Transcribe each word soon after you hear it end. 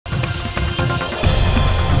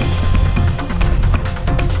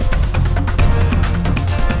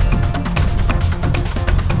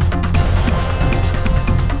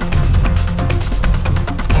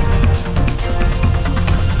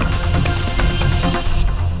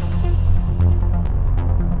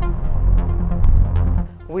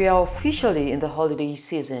We are officially in the holiday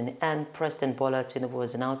season, and President Bola Tinubu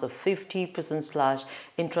has announced a 50% slash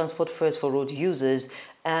in transport fares for road users,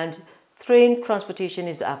 and train transportation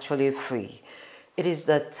is actually free. It is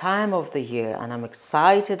the time of the year and I'm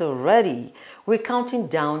excited already. We're counting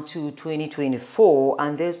down to 2024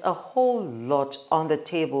 and there's a whole lot on the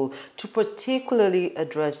table to particularly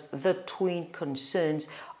address the twin concerns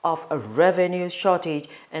of a revenue shortage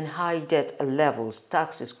and high debt levels.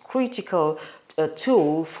 Tax is critical a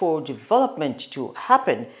tool for development to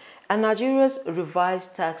happen, and Nigeria's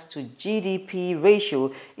revised tax to GDP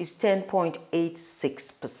ratio is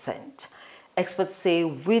 10.86%. Experts say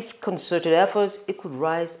with concerted efforts, it could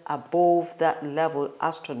rise above that level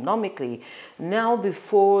astronomically. Now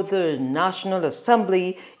before the National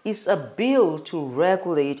Assembly is a bill to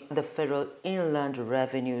regulate the Federal Inland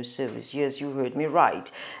Revenue Service. Yes, you heard me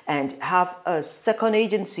right. And have a second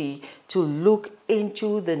agency to look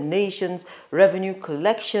into the nation's revenue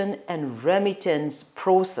collection and remittance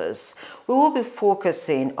process. We will be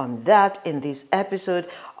focusing on that in this episode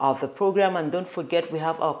of the program, and don't forget we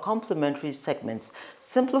have our complimentary segments,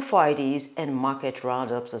 Simplified Ease and Market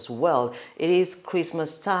Roundups as well. It is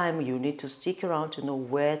Christmas time. You need to stick around to know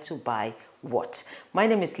where to buy what. My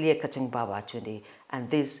name is Leah today, and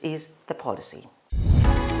this is The Policy.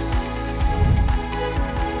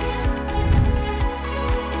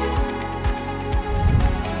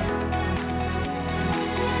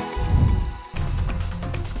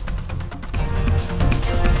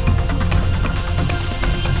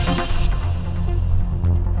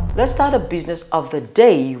 Let's start the business of the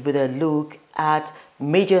day with a look at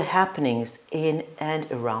major happenings in and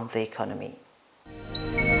around the economy.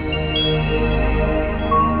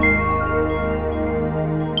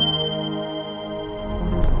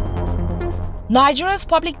 Nigeria's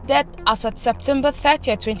public debt as at September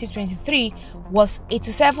 30, 2023 was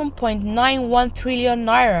 87.91 trillion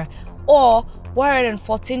naira, or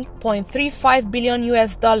 $114.35 billion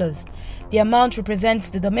US. The amount represents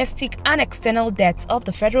the domestic and external debts of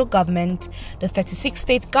the federal government, the 36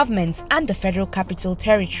 state governments, and the Federal Capital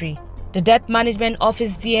Territory. The Debt Management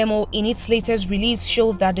Office (DMO) in its latest release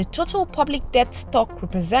showed that the total public debt stock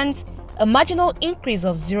represents a marginal increase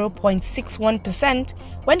of 0.61%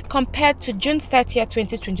 when compared to June 30,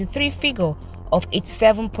 2023 figure of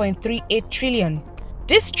 87.38 trillion.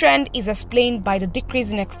 This trend is explained by the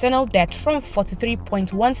decrease in external debt from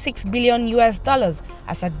 $43.16 billion US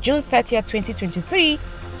as at June 30, 2023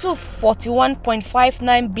 to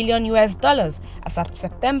 $41.59 billion US as at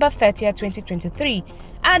September 30, 2023,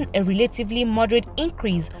 and a relatively moderate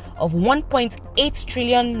increase of 1.8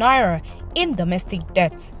 trillion naira in domestic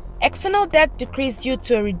debt. External debt decreased due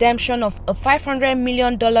to a redemption of a $500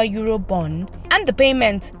 million Euro bond and the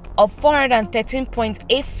payment of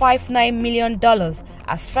 $413.859 million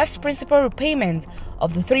as first principal repayment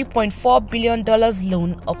of the $3.4 billion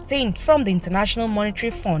loan obtained from the International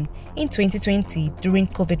Monetary Fund in 2020 during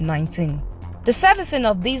COVID-19. The servicing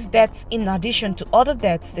of these debts, in addition to other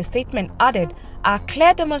debts, the statement added, are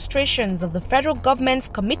clear demonstrations of the federal government's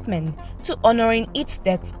commitment to honoring its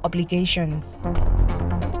debt obligations.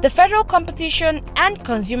 The Federal Competition and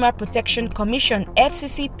Consumer Protection Commission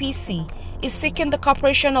 (FCCPC) is seeking the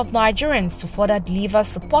cooperation of Nigerians to further deliver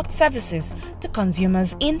support services to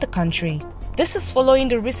consumers in the country. This is following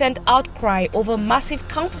the recent outcry over massive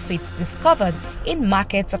counterfeits discovered in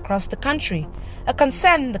markets across the country, a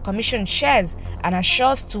concern the Commission shares and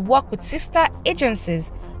assures to work with sister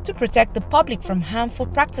agencies to protect the public from harmful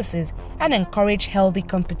practices and encourage healthy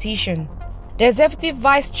competition. The Executive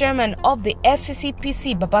Vice Chairman of the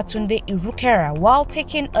FCCPC, Babatunde Irukera, while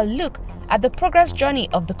taking a look at the progress journey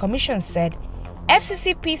of the Commission, said,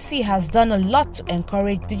 FCCPC has done a lot to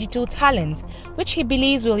encourage digital talents, which he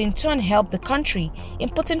believes will in turn help the country in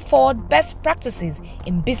putting forward best practices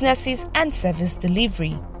in businesses and service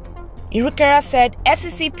delivery. Irukera said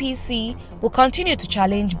FCCPC will continue to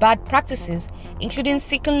challenge bad practices, including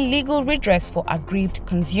seeking legal redress for aggrieved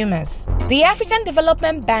consumers. The African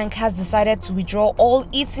Development Bank has decided to withdraw all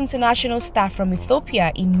its international staff from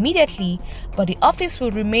Ethiopia immediately, but the office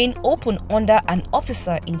will remain open under an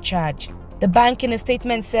officer in charge. The bank in a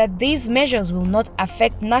statement said these measures will not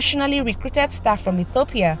affect nationally recruited staff from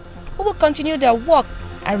Ethiopia, who will continue their work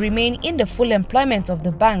and remain in the full employment of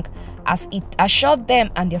the bank, as it assured them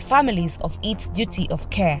and their families of its duty of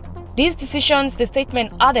care. These decisions, the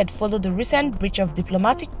statement added, follow the recent breach of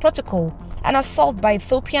diplomatic protocol and assault by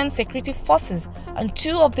Ethiopian security forces on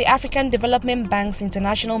two of the African Development Bank's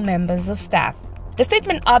international members of staff. The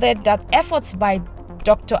statement added that efforts by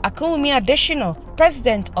Dr. Akinwumi Adesina,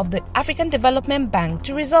 president of the African Development Bank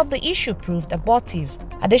to resolve the issue proved abortive.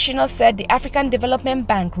 Additional said the African Development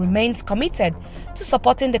Bank remains committed to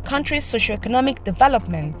supporting the country's socio-economic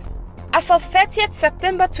development. As of 30th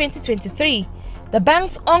September 2023, the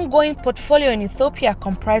bank's ongoing portfolio in Ethiopia,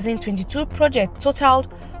 comprising 22 projects,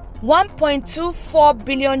 totaled $1.24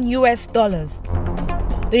 billion.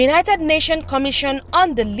 The United Nations Commission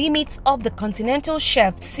on the Limits of the Continental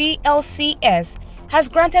Shelf (CLCS) has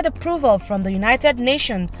granted approval from the United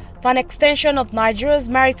Nations for an extension of Nigeria's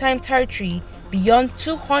maritime territory beyond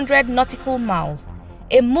 200 nautical miles,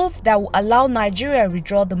 a move that will allow Nigeria to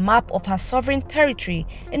redraw the map of her sovereign territory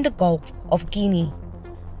in the Gulf of Guinea.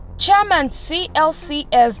 Chairman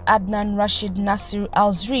CLCS Adnan Rashid Nasir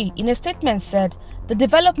Al-Zri in a statement said the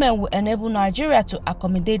development will enable Nigeria to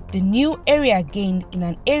accommodate the new area gained in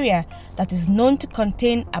an area that is known to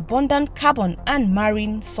contain abundant carbon and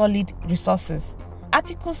marine solid resources.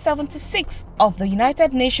 Article 76 of the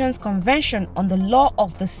United Nations Convention on the Law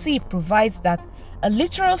of the Sea provides that a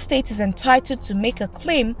littoral state is entitled to make a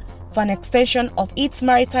claim for an extension of its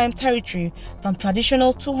maritime territory from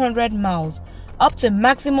traditional 200 miles up to a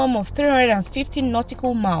maximum of 350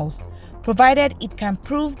 nautical miles, provided it can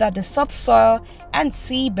prove that the subsoil and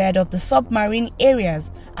seabed of the submarine areas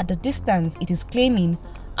at the distance it is claiming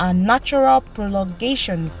are natural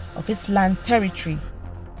prolongations of its land territory.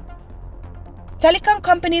 Telecom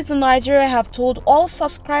companies in Nigeria have told all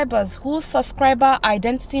subscribers whose subscriber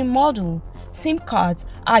identity model SIM cards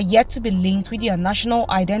are yet to be linked with their national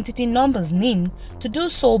identity numbers (NIN) to do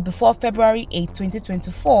so before February 8,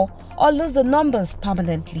 2024 or lose the numbers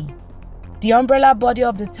permanently. The umbrella body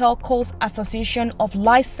of the Telcos Association of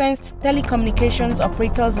Licensed Telecommunications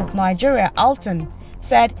Operators of Nigeria, ALTON,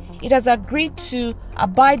 said it has agreed to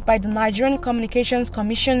abide by the Nigerian Communications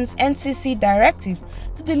Commission's NCC directive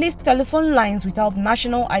to delete telephone lines without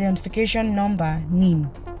National Identification Number (NIN).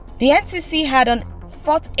 The NCC had on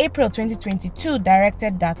 4th April 2022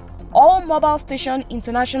 directed that all mobile station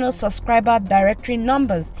international subscriber directory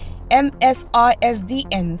numbers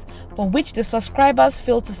MSISDNs for which the subscribers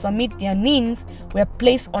failed to submit their NINs were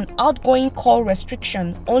placed on outgoing call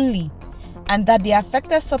restriction only, and that the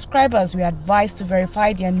affected subscribers were advised to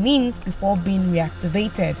verify their NINs before being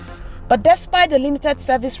reactivated. But despite the limited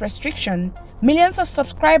service restriction, millions of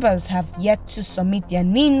subscribers have yet to submit their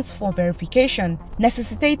NINs for verification,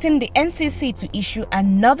 necessitating the NCC to issue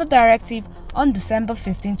another directive on December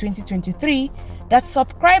 15, 2023 that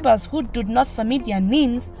subscribers who do not submit their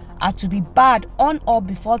NINs are to be barred on or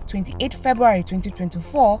before 28 February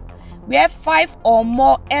 2024, where 5 or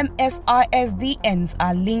more MSISDNs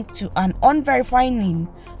are linked to an unverified NIN.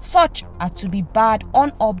 Such are to be barred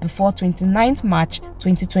on or before 29 March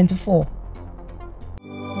 2024.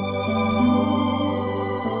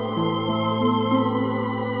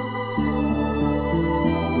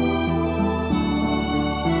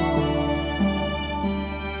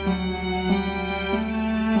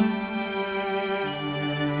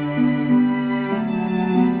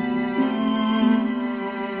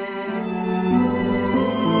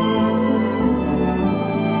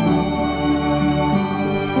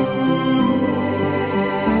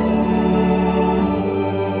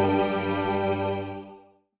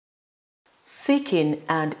 Seeking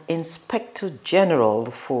an Inspector General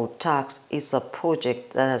for Tax is a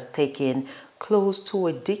project that has taken close to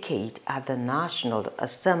a decade at the National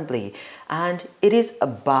Assembly, and it is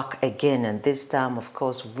back again, and this time, of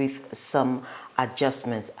course, with some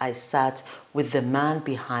adjustments. I sat with the man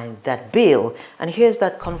behind that bill, and here's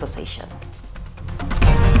that conversation.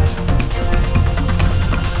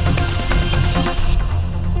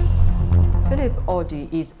 Philip Orji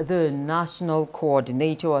is the National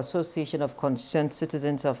Coordinator, Association of Concerned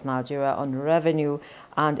Citizens of Nigeria on Revenue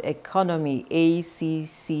and Economy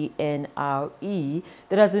ACCNRE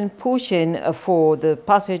that has been pushing for the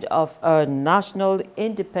passage of a National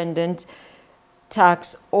Independent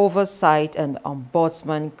Tax Oversight and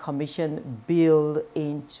Ombudsman Commission bill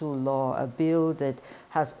into law, a bill that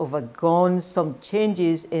has overgone some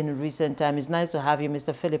changes in recent times. It's nice to have you,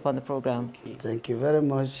 Mr. Philip, on the program. Thank you very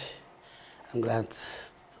much. I'm glad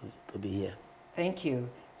to be here. Thank you.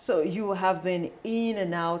 So you have been in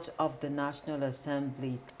and out of the National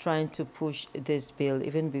Assembly trying to push this bill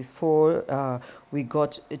even before we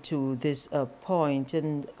got to this point.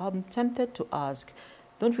 And I'm tempted to ask,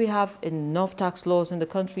 don't we have enough tax laws in the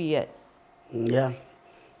country yet? Yeah,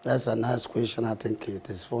 that's a nice question. I think it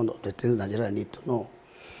is one of the things Nigeria need to know.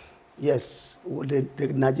 Yes, the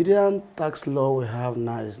Nigerian tax law we have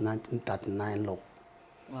now is 1939 law.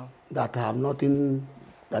 Wow. That have nothing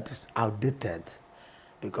that is outdated,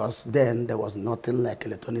 because then there was nothing like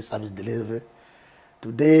electronic service delivery,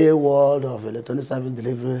 today world of electronic service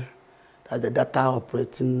delivery, that the data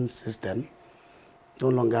operating system no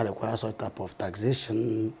longer requires such type of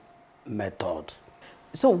taxation method.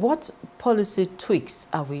 So what policy tweaks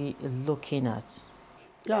are we looking at?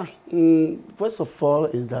 Yeah, first of all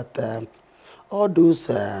is that all those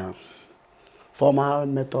formal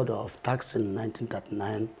method of tax in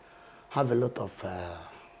 1939 have a lot of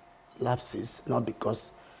lapses, not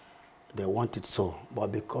because they want it so,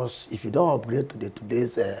 but because if you don't upgrade to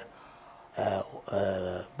today's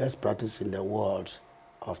best practice in the world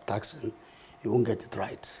of taxing, you won't get it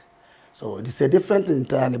right. So it's a different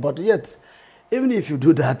entirely, but yet, even if you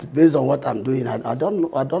do that, based on what I'm doing, I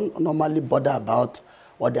don't normally bother about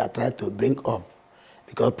what they are trying to bring up,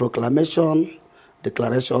 because proclamation,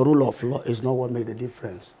 declaration, rule of law is not what makes the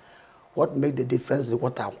difference. What makes the difference is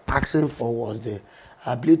what I'm asking for was the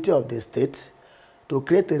ability of the state to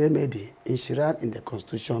create a remedy enshrined in the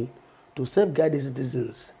Constitution to safeguard the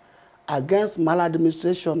citizens against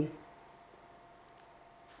maladministration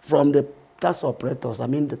from the tax operators, I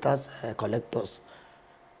mean the tax collectors,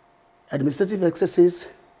 administrative excesses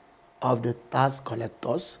of the tax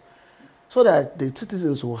collectors, so that the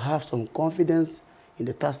citizens will have some confidence in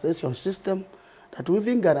the taxation system that will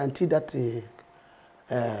even guarantee that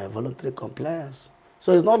voluntary compliance.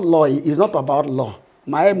 So it's not law, it's not about law.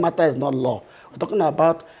 My matter is not law. We're talking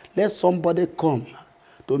about let somebody come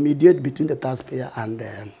to mediate between the taxpayer and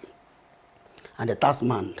the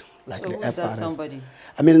taxman, like so the who's FRS. that somebody?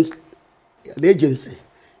 I mean, an agency.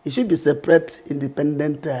 It should be separate,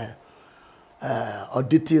 independent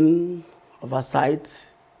auditing oversight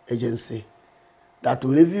agency that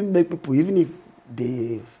will even make people, even if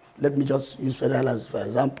they, let me just use federal as for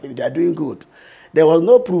example, if they are doing good, there was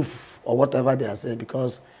no proof or whatever they are saying,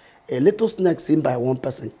 because a little snake seen by one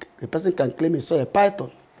person, the person can claim he saw a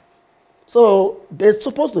python. So there's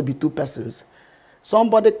supposed to be two persons.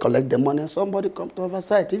 Somebody collect the money, somebody come to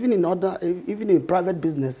oversight. Even in private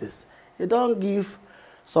businesses, you don't give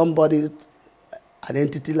somebody an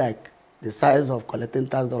entity like the size of collecting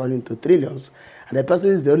tax running into trillions, and the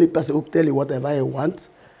person is the only person who tell you whatever he wants,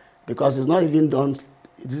 because it's not even done.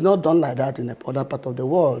 It is not done like that in other part of the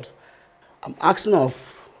world. I'm asking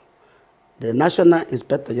of the National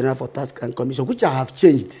Inspector General for Tax and Commission, which I have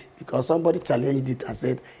changed because somebody challenged it and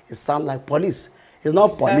said it sounds like police. It's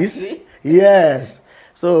not police. Yes.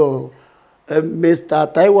 So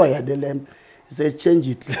Mr. Taiwo Yadelem said change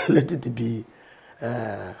it, let it be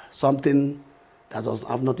something that doesn't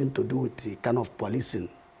have nothing to do with the kind of policing.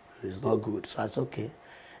 It's not good. So that's okay.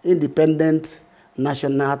 Independent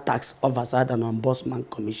National Tax Oversight and Ombudsman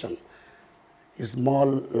Commission is more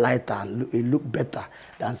lighter and it look better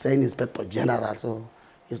than saying Inspector General. So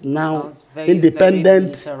it's now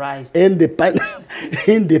independent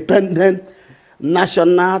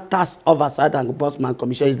National Tax Oversight and Ombudsman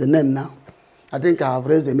Commission is the name now. I think I have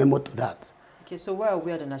raised a memo to that. Okay, so where are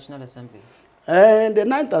we at the National Assembly? And the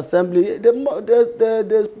 9th Assembly,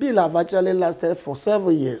 the bill have actually lasted for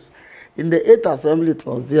 7 years. In the 8th Assembly, it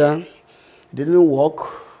was there. It didn't work.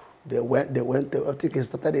 They went. I think it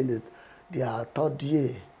started in their third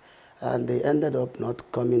year, and they ended up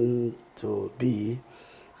not coming to be.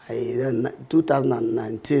 In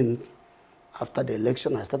 2019, after the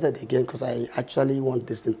election, I started again because I actually want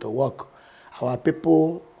this thing to work. Our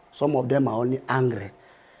people, some of them are only angry.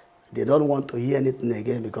 They don't want to hear anything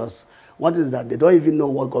again because one thing is that they don't even know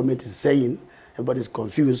what government is saying. Everybody's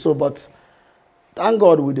confused. So, but thank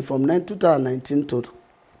God, from 2019 to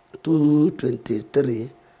 2023,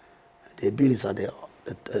 the bill is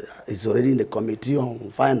is already in the Committee on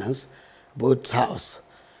Finance, both House.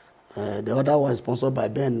 The other one is sponsored by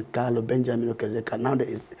Benjamin Okezeka, now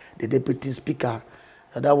the Deputy Speaker.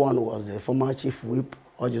 The other one was the former Chief Whip,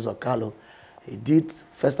 Orji Philip. He did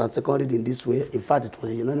first and second reading this way. In fact, it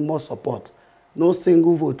was unanimous support. No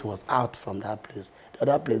single vote was out from that place. The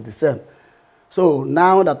other place, the same. So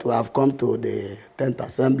now that we have come to the 10th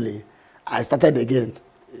Assembly, I started again.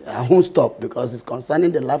 I won't stop because it's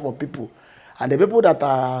concerning the life of people. And the people that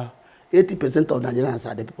are 80% of Nigerians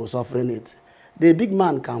are the people suffering it. The big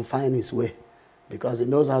man can find his way because he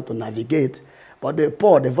knows how to navigate. But the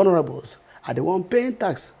poor, the vulnerables, are the one paying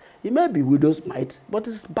tax. It may be widow's mite, but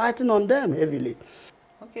it's biting on them heavily.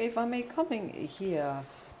 Okay, if I may come in here,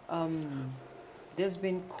 there's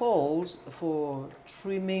been calls for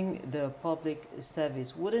trimming the public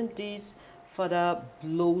service. Wouldn't this further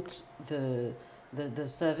bloat the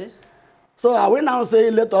service? So are we now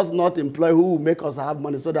saying let us not employ who will make us have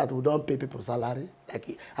money so that we don't pay people salary?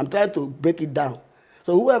 Like, I'm trying to break it down.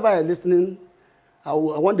 So whoever is listening, I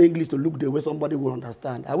want the English to look the way somebody will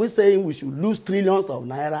understand. Are we saying we should lose trillions of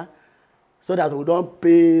naira so that we don't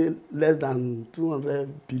pay less than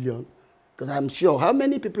 200 billion. Because I'm sure, how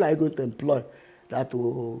many people are you going to employ that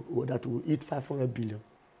will eat 500 billion?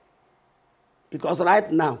 Because right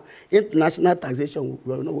now, international taxation,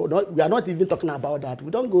 we are not even talking about that. We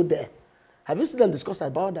don't go there. Have you seen them discuss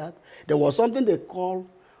about that? There was something they call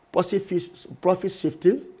profit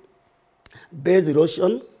shifting, base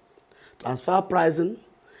erosion, transfer pricing,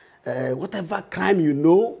 whatever crime you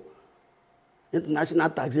know, international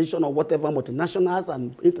taxation or whatever, multinationals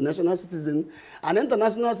and international citizens. And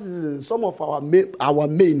international citizens, some of our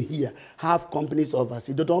men here have companies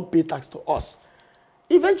overseas. They don't pay tax to us.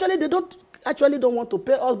 Eventually, they don't want to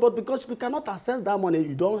pay us, but because we cannot access that money,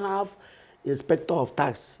 you don't have inspector of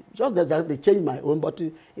tax. Just as they changed my own, but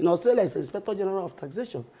in Australia, it's inspector general of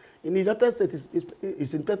taxation. In the United States,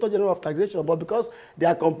 it's inspector general of taxation, but because they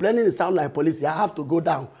are complaining, it sounds like policy, I have to go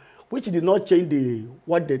down, which did not change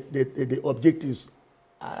the objectives.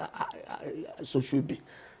 So should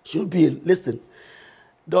be. Listen,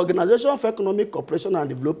 the Organization for Economic Cooperation and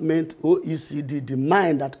Development, OECD,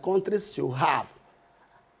 demand that countries should have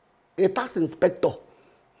a tax inspector,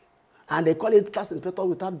 and they call it tax inspector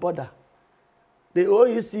without border. The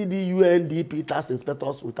OECD, UNDP tax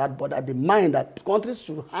inspectors without border demand that countries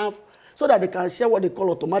should have, so that they can share what they call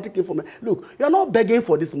automatic information. Look, you're not begging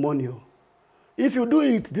for this money. If you do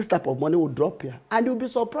it, this type of money will drop here, and you'll be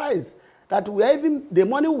surprised that the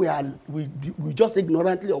money we just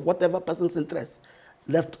ignorantly or whatever person's interest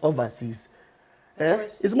left overseas.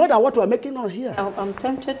 It's more than what we're making on here. I'm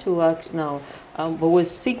tempted to ask now, but we're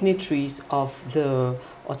signatories of the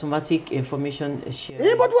automatic information sharing.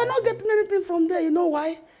 Yeah, but we're not getting anything from there. You know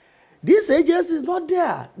why? This agency is not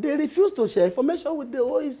there. They refuse to share information with the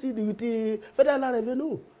OECD, with the Federal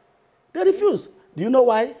Revenue. They refuse. Do you know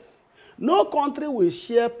why? No country will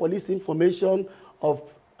share police information of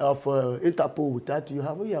Interpol without you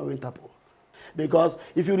having your own Interpol. Because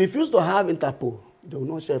if you refuse to have Interpol, they will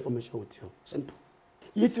not share information with you. Simple.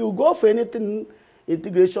 If you go for anything,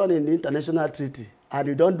 integration in the international treaty, and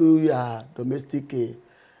you don't do your domestic,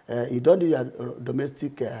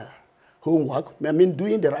 homework, I mean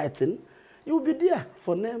doing the right thing, you will be there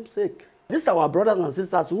for name's sake. These are our brothers and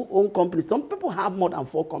sisters who own companies. Some people have more than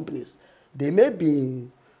 4 companies. They may be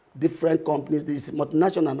in different companies, this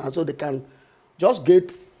multinational, and so they can just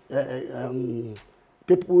get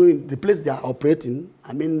people in the place they are operating,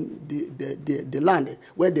 I mean the land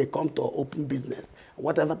where they come to open business,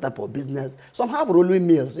 whatever type of business. Some have rolling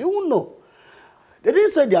mills. You won't know. They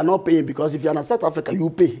didn't say they are not paying, because if you're in South Africa, you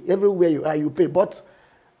pay. Everywhere you are, you pay. But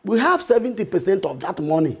we have 70% of that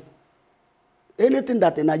money. Anything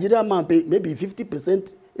that a Nigerian man pay, maybe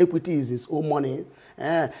 50% equity is his own money.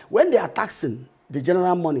 When they are taxing the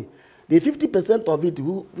general money, the 50% of it,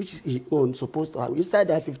 which he owns, supposed to have, inside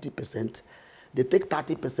that 50%, they take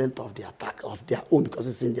 30% of their own, because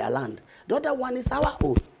it's in their land. The other one is our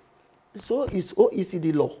own. So it's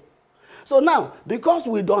OECD law. So now, because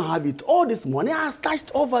we don't have it, all this money is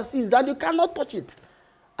stashed overseas, and you cannot touch it.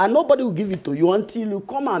 And nobody will give it to you until you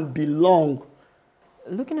come and belong.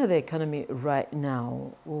 Looking at the economy right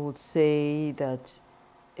now, we would say that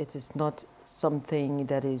it is not something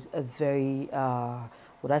that is a very,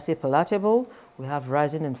 would I say, palatable. We have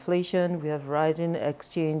rising inflation, we have rising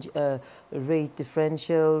exchange rate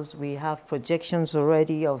differentials, we have projections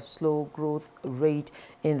already of slow growth rate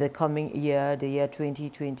in the coming year, the year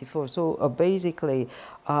 2024. So basically,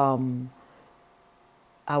 are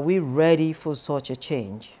we ready for such a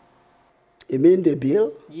change? You mean the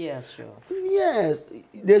bill? Yes, sure. Yes,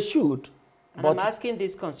 they should. And I'm asking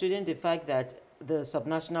this considering the fact that the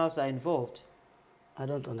subnationals are involved. I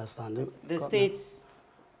don't understand. The states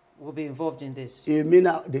will be involved in this. You mean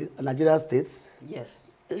the Nigerian states?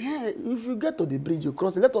 Yes. Yeah, if you get to the bridge, you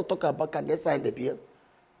cross it. Let us talk about, can they sign the bill?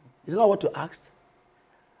 Isn't that what you asked?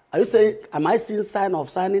 Are you saying, am I seeing sign of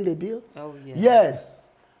signing the bill? Oh, yeah. Yes.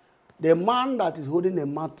 The man that is holding a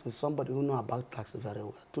mouth is somebody who knows about tax very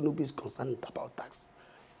well. Tinubu is concerned about tax.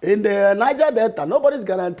 In the Niger Delta, nobody's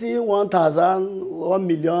guaranteeing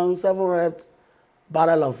 1,700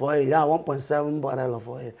 barrels of oil. Yeah, 1.7 barrels of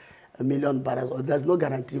oil, a million barrels. There's no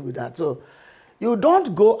guarantee with that. So you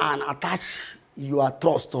don't go and attach your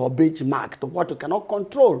trust or benchmark to what you cannot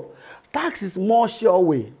control. Tax is more sure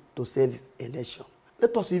way to save a nation.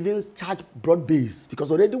 Let us even charge broad base,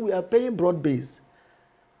 because already we are paying broad base.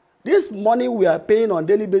 This money we are paying on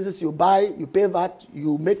daily basis, you buy, you pay VAT,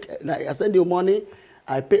 you make, like I send you money,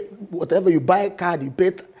 I pay whatever you buy card, you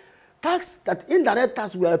pay tax. That indirect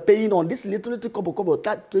tax we are paying on this little couple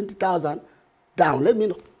 20,000 down. Let me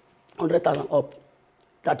know 100,000 up.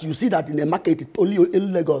 That you see that in the market, it's only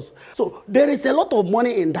in Lagos. So there is a lot of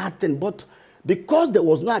money in that thing, but Because there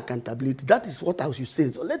was no accountability, that is what I should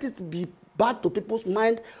say. So let it be bad to people's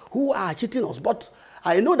mind who are cheating us. But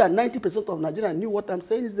I know that 90% of Nigerians knew what I'm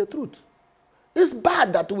saying is the truth. It's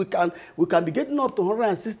bad that we can be getting up to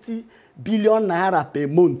 160 billion naira per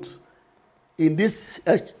month in this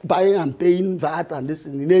buying and paying VAT and this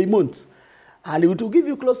in a month. And it will give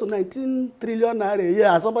you close to 19 trillion naira a year.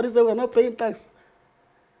 And somebody said we're not paying tax.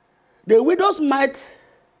 The widows' mite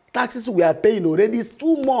taxes we are paying already is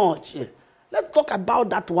too much. Let's talk about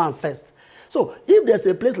that one first. So if there's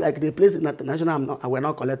a place like the place in international, we're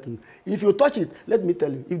not collecting. If you touch it, let me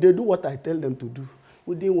tell you, if they do what I tell them to do,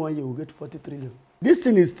 within 1 year we'll get 40 trillion. This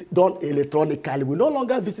thing is done electronically. We no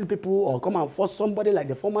longer visit people or come and force somebody like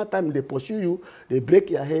the former time they pursue you, they break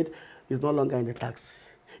your head. It's no longer in the tax.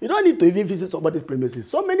 You don't need to even visit somebody's premises.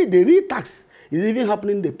 So many, the real tax is even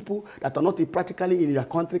happening. The people that are not practically in your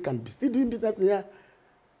country can be still doing business in here.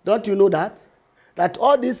 Don't you know that? That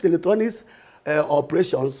all these electronics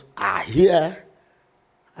operations are here.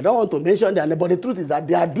 I don't want to mention them, but the truth is that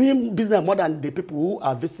they are doing business more than the people who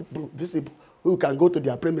are visible, who can go to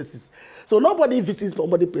their premises. So nobody visits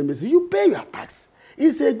somebody's premises. You pay your tax.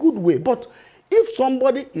 It's a good way. But if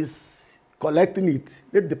somebody is collecting it,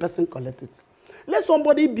 let the person collect it. Let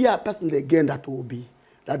somebody be a person again that will be,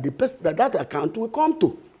 that the person that account will come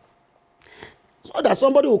to. So that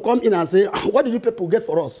somebody will come in and say, what did you people get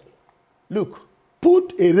for us? Look,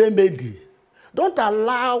 put a remedy. Don't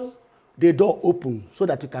allow the door open so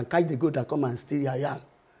that you can catch the goat that come and steal your yam.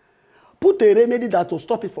 Put a remedy that will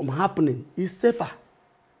stop it from happening. It's safer.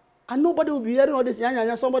 And nobody will be hearing all this,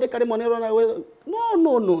 somebody carry money run away.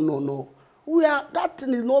 No. That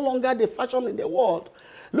thing is no longer the fashion in the world.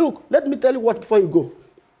 Look, let me tell you what before you go.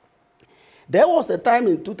 There was a time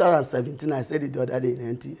in 2017, I said it the other day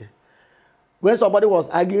in NTA, when somebody was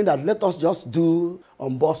arguing that let us just do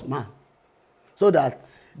ombudsman so that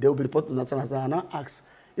they will be reported to National Assembly. And I asked,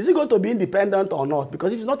 is it going to be independent or not?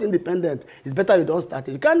 Because if it's not independent, it's better you don't start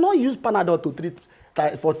it. You cannot use Panadol to treat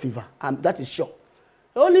typhoid fever, and that is sure.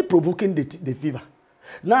 You're only provoking the fever.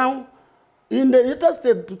 Now, in the United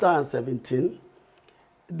States 2017,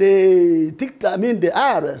 the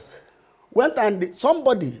IRS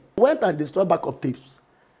somebody went and destroyed backup tapes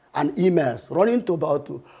and emails running to about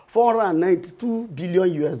 $492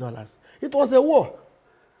 billion US. It was a war.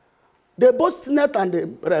 The both Senate and the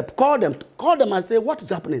rep called them and said, what is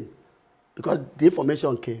happening? Because the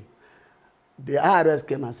information came. The IRS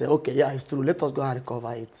came and said, okay, yeah, it's true. Let us go and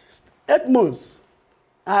recover it. 8 months.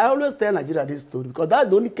 I always tell Nigeria this story because that's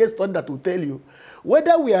the only case study that will tell you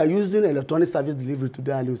whether we are using electronic service delivery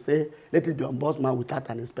today and you say, let it be ombudsman without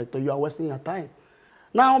an inspector, you are wasting your time.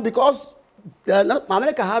 Now, because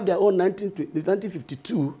America have their own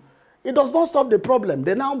 1952, it does not solve the problem.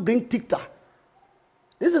 They now bring TICTA.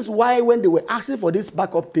 This is why when they were asking for this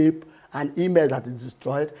backup tape and email that is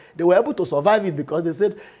destroyed, they were able to survive it because they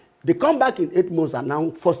said, they come back in 8 months and now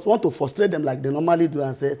want to frustrate them like they normally do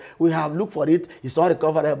and say, we have looked for it, it's not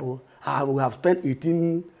recoverable, and we have spent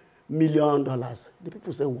 $18 million. The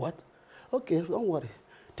people say, what? Okay, don't worry.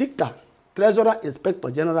 TICTA, Treasurer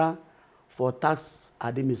Inspector General for Tax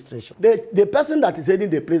Administration. The person that is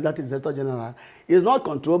heading the place, that is Inspector General, is not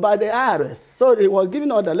controlled by the IRS. So he was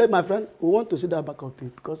giving order, let my friend, we want to see that backup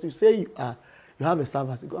tape because you say you have a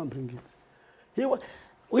service, go and bring it.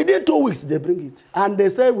 Within 2 weeks, they bring it. And they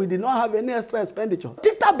say we did not have any extra expenditure.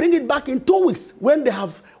 TICTA bring it back in 2 weeks when they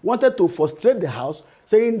have wanted to frustrate the House,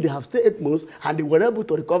 saying they have stayed 8 months and they were able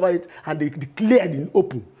to recover it and they declared in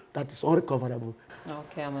open that it's unrecoverable.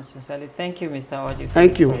 Okay, I must sincerely thank you, Mr. Orji, for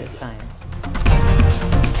your time.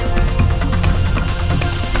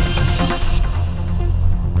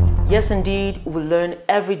 Yes, indeed, we learn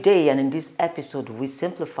every day, and in this episode, we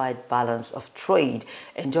simplified balance of trade.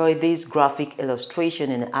 Enjoy this graphic illustration,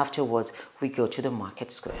 and afterwards, we go to the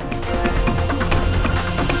market square.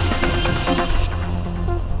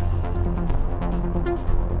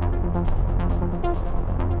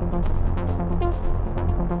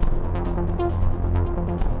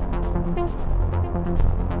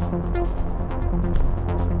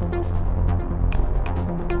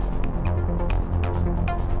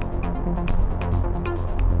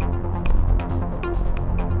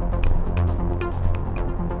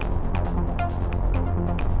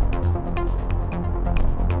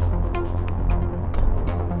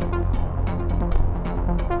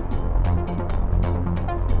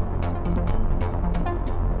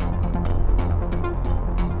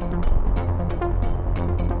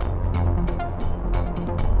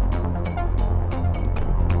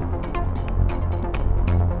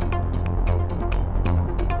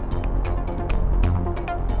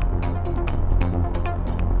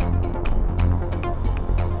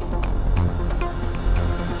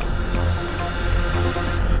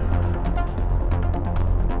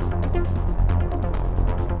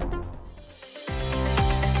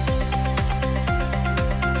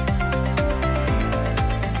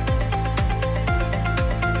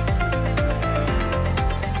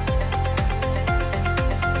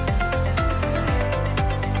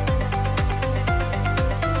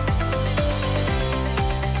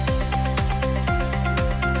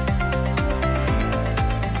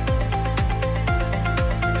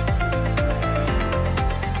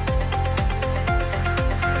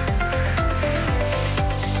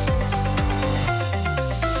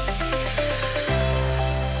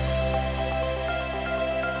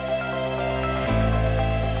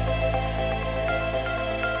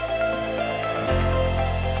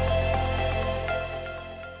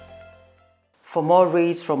 For more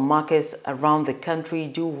rates from markets around the country,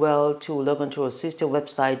 do well to log on to our sister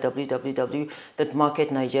website,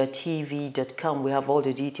 www.marketnigeriatv.com. We have all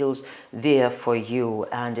the details there for you,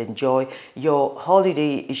 and enjoy your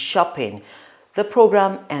holiday shopping. The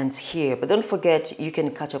program ends here, but don't forget you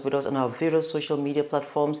can catch up with us on our various social media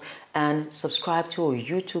platforms and subscribe to our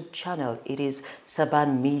YouTube channel. It is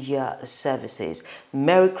Saban Media Services.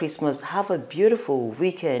 Merry Christmas. Have a beautiful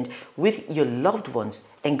weekend with your loved ones,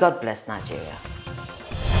 and God bless Nigeria.